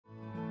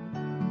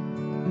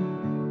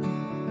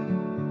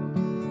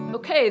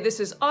Okay, this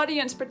is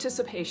audience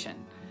participation.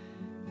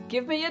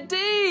 Give me a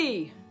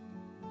D.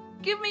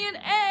 Give me an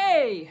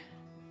A.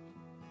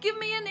 Give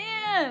me an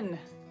N.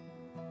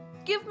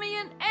 Give me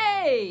an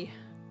A.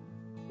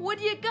 What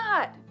do you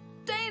got?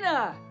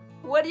 Dana,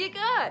 what do you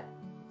got?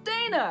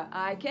 Dana,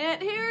 I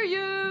can't hear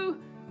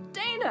you.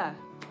 Dana,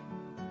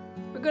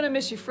 we're gonna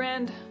miss you,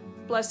 friend.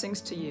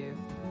 Blessings to you.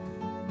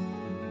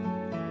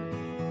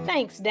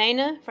 Thanks,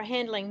 Dana, for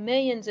handling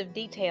millions of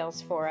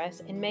details for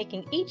us and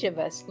making each of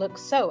us look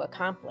so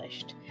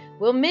accomplished.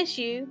 We'll miss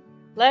you.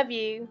 Love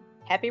you.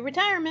 Happy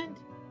retirement.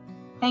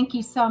 Thank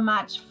you so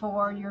much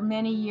for your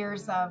many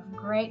years of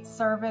great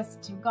service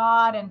to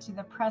God and to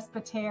the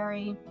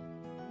presbytery.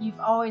 You've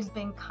always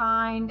been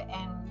kind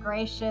and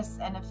gracious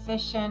and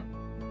efficient.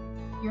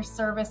 Your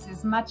service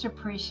is much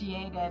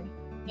appreciated.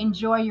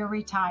 Enjoy your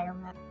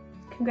retirement.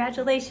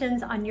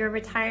 Congratulations on your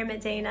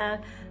retirement,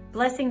 Dana.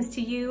 Blessings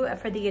to you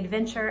for the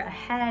adventure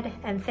ahead,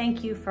 and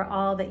thank you for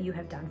all that you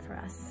have done for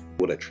us.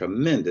 What a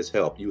tremendous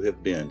help you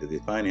have been to the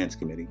Finance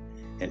Committee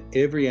and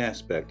every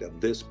aspect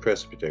of this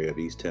Presbytery of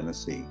East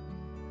Tennessee.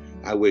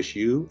 I wish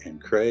you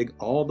and Craig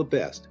all the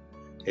best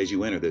as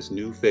you enter this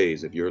new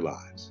phase of your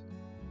lives.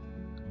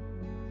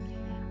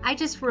 I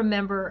just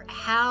remember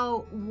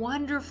how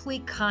wonderfully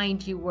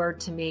kind you were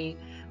to me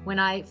when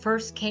I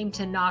first came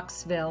to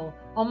Knoxville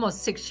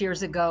almost 6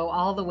 years ago,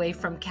 all the way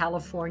from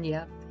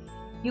California.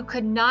 You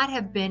could not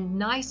have been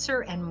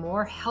nicer and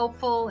more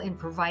helpful in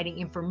providing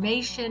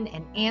information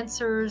and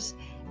answers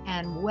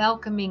and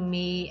welcoming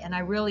me. And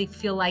I really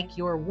feel like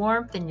your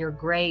warmth and your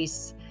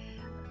grace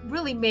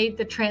really made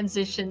the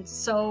transition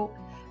so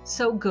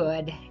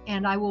good.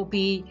 And I will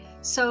be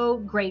so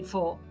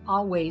grateful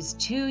always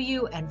to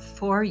you and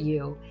for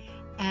you.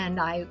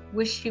 And I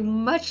wish you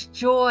much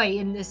joy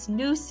in this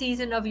new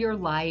season of your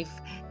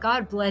life.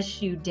 God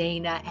bless you,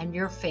 Dana, and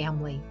your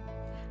family.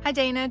 Hi,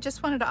 Dana.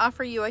 Just wanted to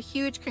offer you a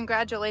huge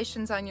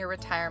congratulations on your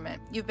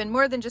retirement. You've been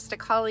more than just a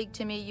colleague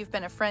to me. You've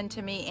been a friend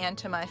to me and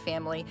to my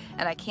family,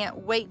 and I can't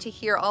wait to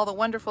hear all the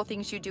wonderful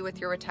things you do with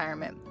your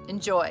retirement.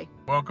 Enjoy.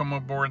 Welcome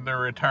aboard the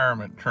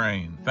retirement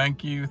train.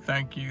 Thank you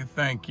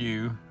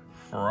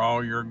for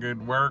all your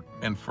good work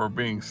and for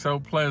being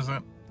so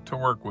pleasant to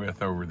work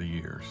with over the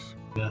years.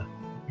 Yeah,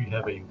 you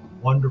have a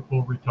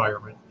wonderful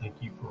retirement. Thank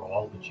you for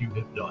all that you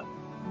have done.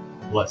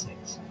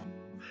 Blessings.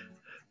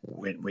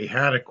 When we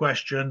had a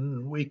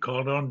question, we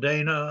called on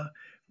Dana.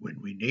 When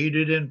we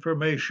needed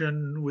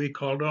information, we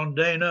called on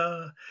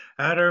Dana.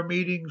 At our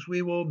meetings,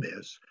 we will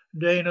miss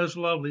Dana's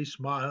lovely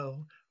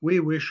smile. We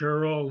wish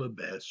her all the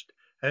best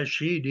as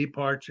she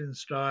departs in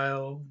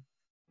style.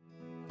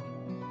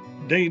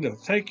 Dana,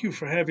 thank you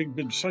for having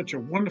been such a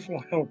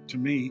wonderful help to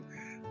me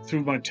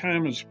through my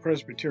time as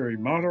Presbytery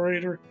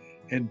moderator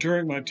and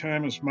during my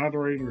time as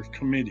moderator of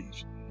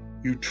committees.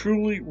 You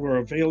truly were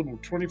available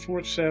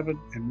 24/7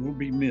 and will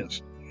be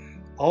missed.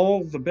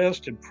 All the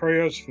best and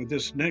prayers for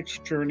this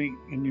next journey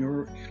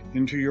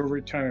into your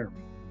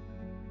retirement.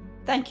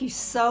 Thank you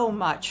so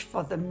much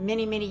for the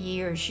many, many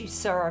years you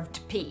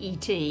served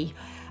PET,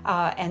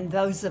 and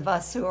those of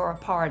us who are a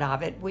part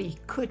of it. We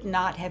could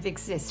not have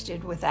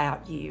existed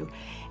without you.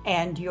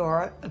 And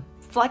your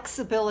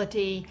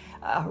flexibility,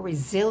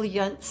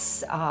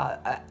 resilience,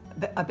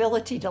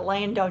 ability to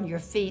land on your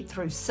feet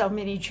through so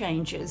many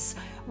changes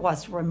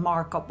was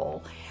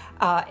remarkable.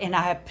 And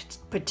I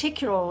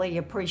particularly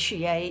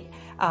appreciate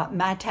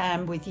my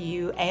time with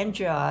you and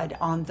Judd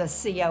on the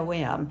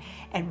COM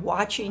and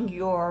watching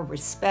your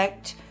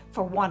respect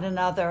for one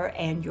another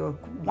and your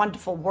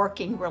wonderful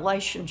working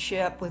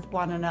relationship with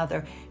one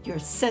another. Your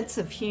sense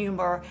of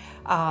humor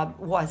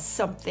was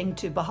something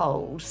to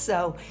behold.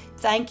 So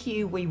thank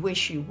you. We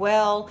wish you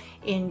well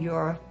in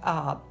your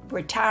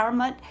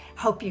retirement.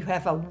 Hope you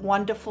have a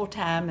wonderful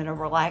time and a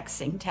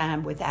relaxing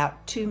time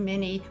without too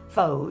many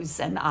foes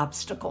and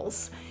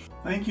obstacles.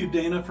 Thank you,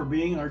 Dana, for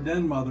being our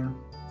den mother.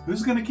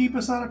 Who's going to keep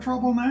us out of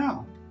trouble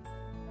now?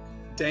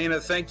 Dana,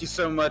 thank you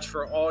so much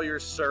for all your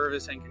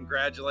service and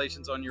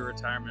congratulations on your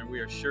retirement. We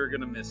are sure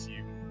going to miss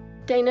you.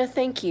 Dana,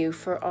 thank you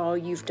for all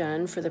you've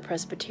done for the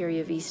Presbytery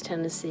of East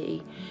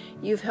Tennessee.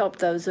 You've helped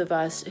those of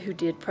us who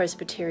did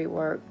Presbytery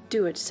work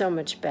do it so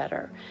much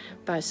better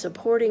by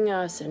supporting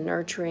us and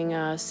nurturing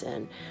us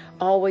and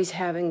always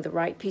having the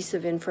right piece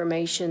of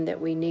information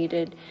that we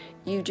needed.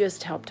 You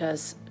just helped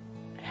us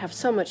have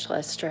so much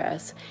less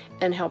stress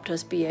and helped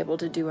us be able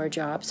to do our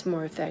jobs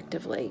more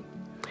effectively.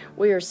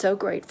 We are so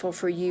grateful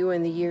for you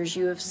and the years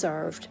you have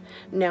served.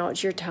 Now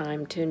it's your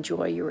time to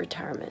enjoy your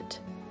retirement.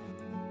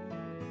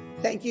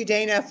 Thank you,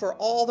 Dana, for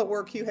all the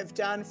work you have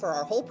done for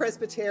our whole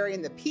Presbytery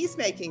and the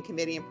Peacemaking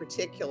Committee in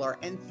particular.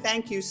 And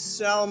thank you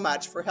so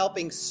much for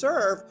helping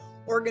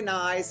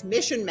organize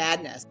Mission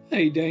Madness.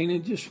 Hey, Dana,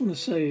 just want to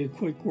say a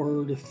quick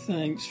word of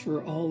thanks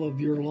for all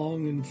of your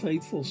long and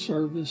faithful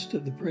service to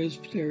the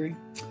Presbytery.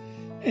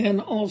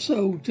 And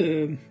also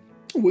to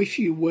wish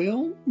you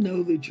well.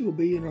 Know that you'll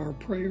be in our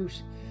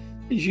prayers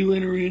as you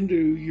enter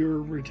into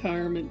your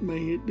retirement.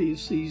 May it be a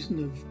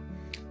season of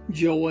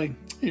joy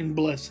and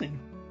blessing.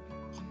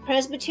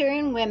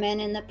 Presbyterian women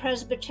in the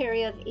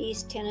Presbytery of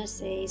East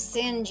Tennessee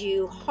send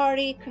you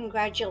hearty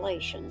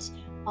congratulations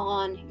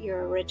on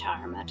your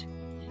retirement.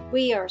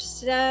 We are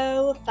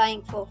so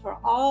thankful for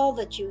all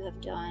that you have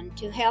done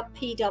to help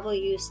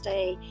PW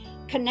stay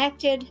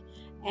connected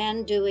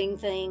and doing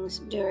things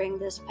during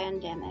this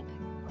pandemic.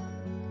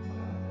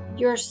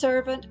 Your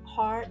servant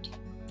heart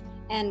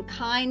and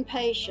kind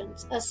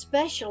patience,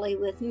 especially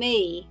with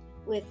me,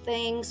 with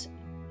things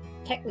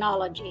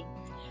technology,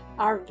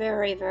 are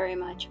very, very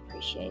much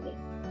appreciated.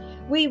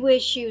 We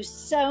wish you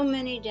so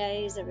many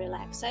days of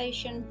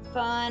relaxation,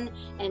 fun,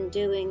 and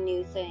doing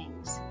new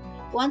things.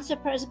 Once a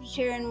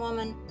Presbyterian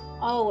woman,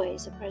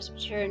 always a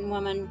Presbyterian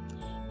woman,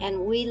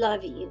 and we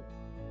love you.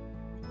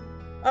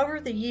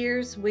 Over the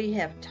years, we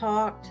have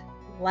talked,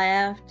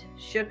 laughed,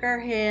 shook our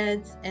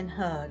heads, and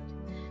hugged.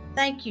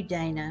 Thank you,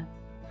 Dana,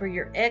 for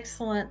your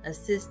excellent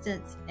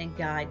assistance and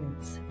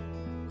guidance.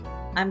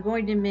 I'm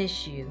going to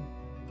miss you.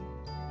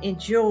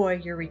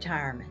 Enjoy your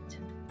retirement.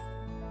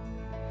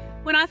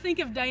 When I think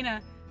of Dana,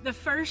 the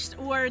first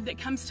word that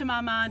comes to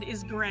my mind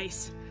is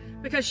grace,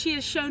 because she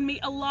has shown me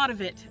a lot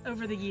of it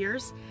over the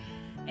years.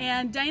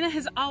 And Dana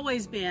has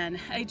always been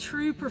a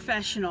true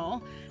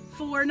professional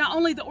for not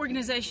only the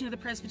organization of the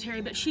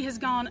Presbytery, but she has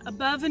gone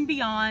above and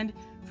beyond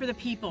for the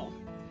people.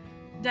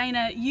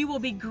 Dana, you will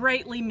be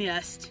greatly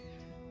missed,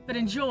 but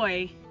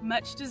enjoy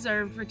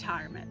much-deserved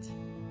retirement.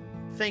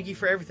 Thank you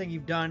for everything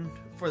you've done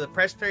for the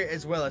Presbytery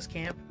as well as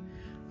camp.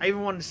 I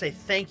even wanted to say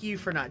thank you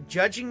for not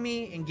judging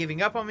me and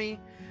giving up on me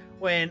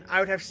when I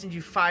would have to send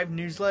you 5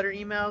 newsletter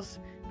emails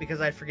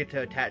because I'd forget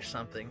to attach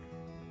something.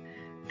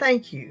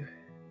 Thank you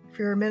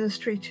for your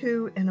ministry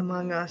to and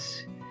among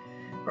us,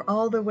 for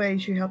all the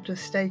ways you helped us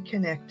stay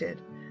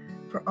connected,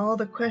 for all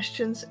the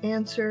questions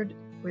answered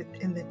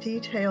and the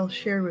details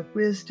shared with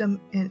wisdom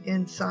and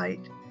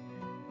insight,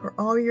 for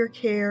all your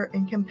care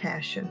and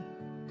compassion.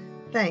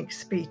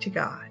 Thanks be to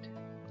God.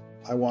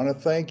 I want to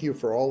thank you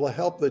for all the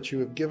help that you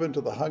have given to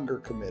the Hunger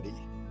Committee,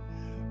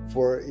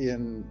 for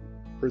in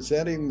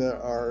presenting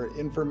our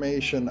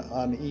information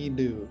on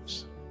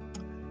e-news.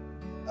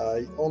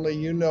 Only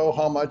you know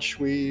how much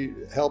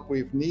help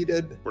we've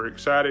needed. We're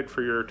excited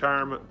for your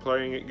retirement.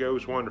 Playing it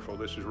goes wonderful.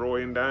 This is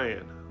Roy and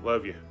Diane.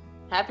 Love you.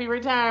 Happy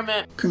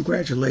retirement.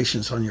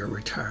 Congratulations on your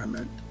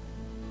retirement.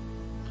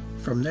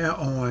 From now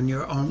on,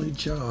 your only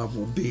job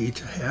will be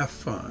to have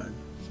fun.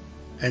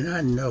 And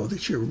I know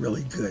that you're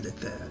really good at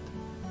that.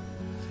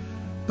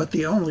 But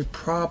the only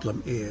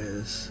problem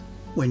is,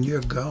 when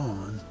you're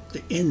gone,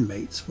 the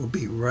inmates will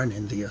be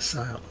running the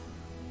asylum.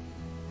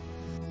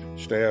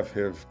 Staff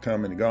have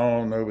come and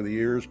gone over the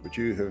years, but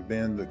you have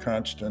been the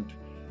constant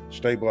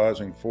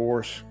stabilizing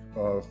force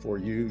for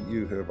you.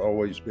 You have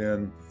always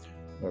been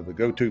the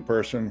go-to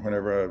person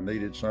whenever I've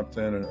needed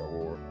something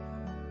or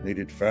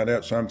needed to find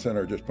out something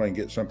or just plain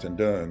get something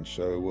done.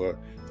 So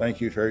thank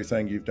you for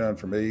everything you've done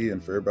for me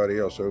and for everybody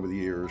else over the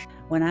years.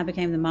 When I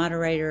became the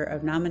moderator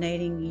of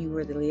nominating, you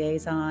were the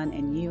liaison,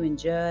 and you and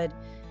Judd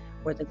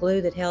were the glue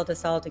that held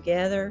us all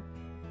together,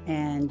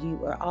 and you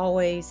were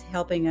always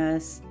helping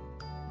us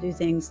do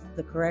things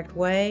the correct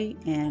way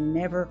and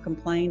never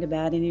complained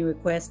about any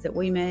requests that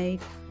we made.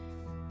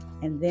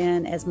 And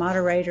then as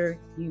moderator,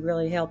 you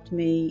really helped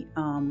me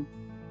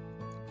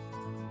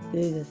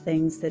do the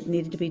things that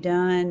needed to be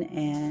done,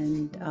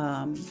 and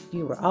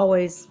you were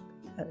always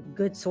a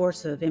good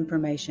source of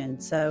information.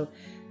 So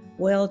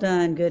well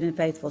done, good and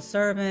faithful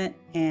servant,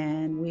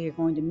 and we are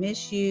going to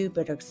miss you,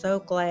 but are so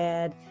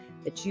glad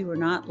that you are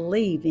not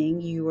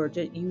leaving. You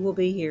will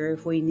be here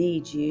if we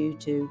need you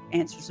to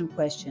answer some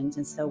questions,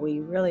 and so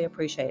we really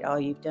appreciate all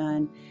you've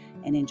done,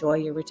 and enjoy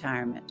your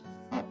retirement.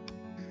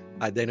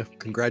 Hi, Dana.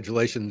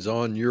 Congratulations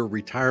on your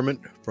retirement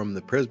from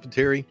the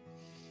Presbytery.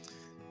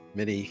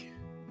 Many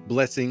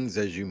blessings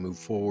as you move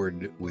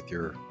forward with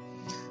your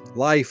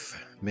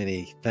life.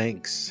 Many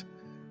thanks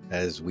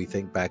as we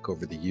think back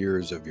over the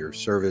years of your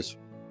service.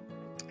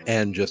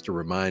 And just a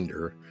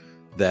reminder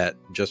that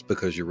just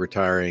because you're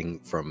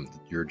retiring from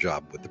your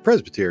job with the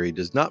Presbytery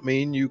does not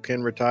mean you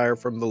can retire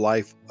from the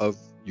life of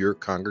your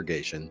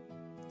congregation.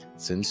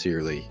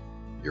 Sincerely,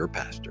 your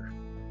pastor.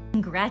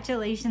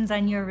 Congratulations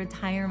on your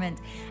retirement.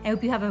 I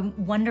hope you have a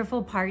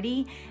wonderful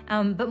party,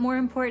 but more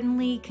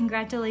importantly,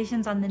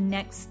 congratulations on the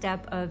next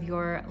step of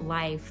your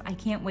life. I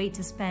can't wait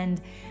to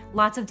spend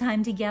lots of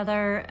time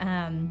together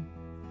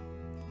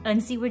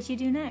and see what you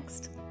do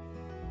next.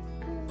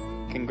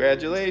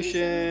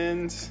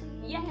 Congratulations.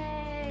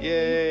 Yay!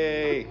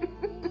 Yay!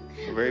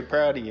 We're very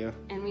proud of you.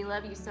 And we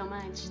love you so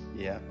much.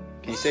 Yeah.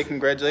 Can you say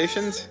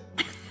congratulations?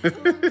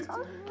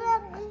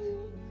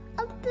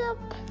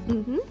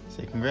 Mm-hmm.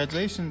 Say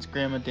congratulations,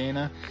 Grandma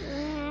Dana.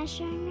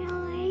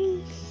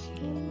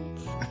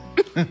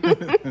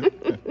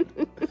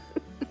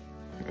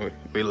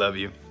 We love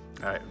you.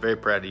 All right, very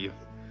proud of you.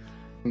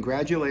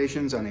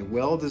 Congratulations on a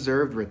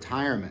well-deserved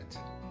retirement.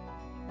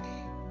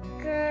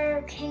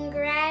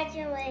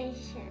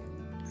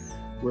 Congratulations.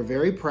 We're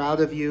very proud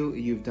of you.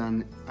 You've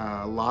done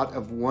a lot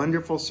of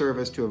wonderful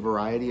service to a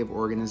variety of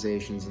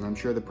organizations, and I'm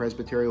sure the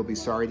Presbytery will be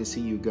sorry to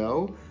see you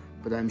go,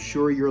 but I'm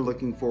sure you're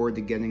looking forward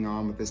to getting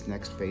on with this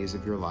next phase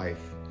of your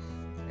life.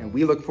 And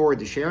we look forward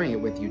to sharing it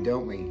with you,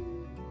 don't we?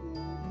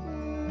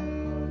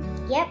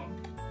 Yep.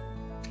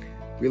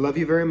 We love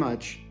you very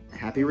much.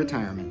 Happy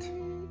retirement.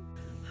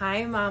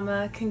 Hi,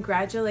 Mama.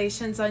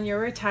 Congratulations on your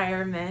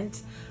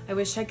retirement. I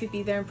wish I could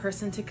be there in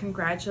person to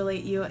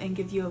congratulate you and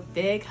give you a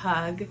big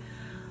hug.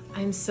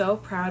 I'm so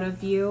proud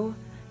of you,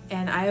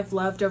 and I have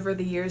loved over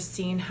the years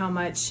seeing how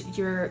much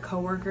your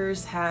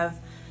coworkers have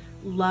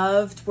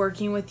loved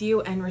working with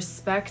you and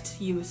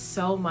respect you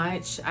so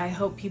much. I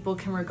hope people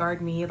can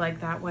regard me like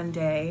that one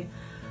day.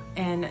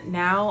 And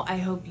now I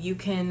hope you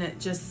can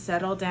just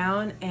settle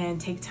down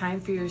and take time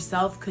for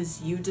yourself,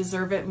 because you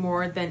deserve it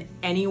more than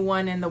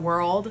anyone in the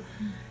world.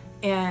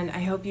 And I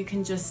hope you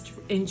can just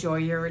enjoy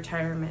your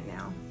retirement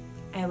now.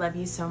 I love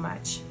you so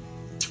much.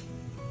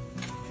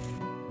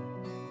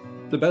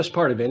 The best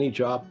part of any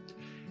job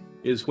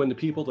is when the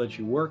people that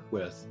you work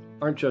with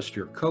aren't just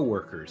your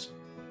coworkers,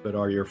 but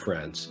are your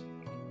friends.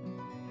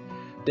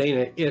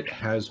 Dana, it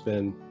has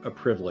been a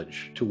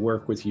privilege to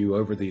work with you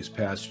over these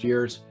past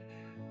years.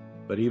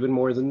 But even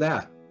more than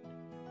that,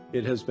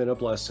 it has been a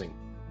blessing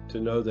to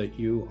know that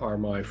you are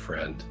my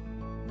friend.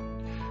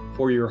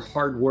 For your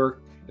hard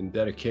work and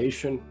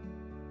dedication,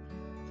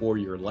 for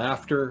your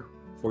laughter,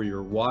 for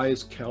your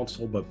wise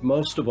counsel, but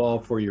most of all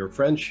for your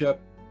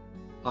friendship,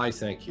 I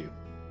thank you.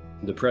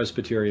 The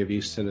Presbytery of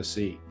East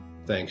Tennessee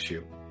thanks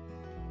you.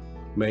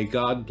 May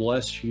God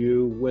bless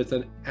you with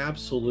an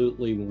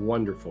absolutely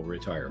wonderful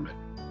retirement.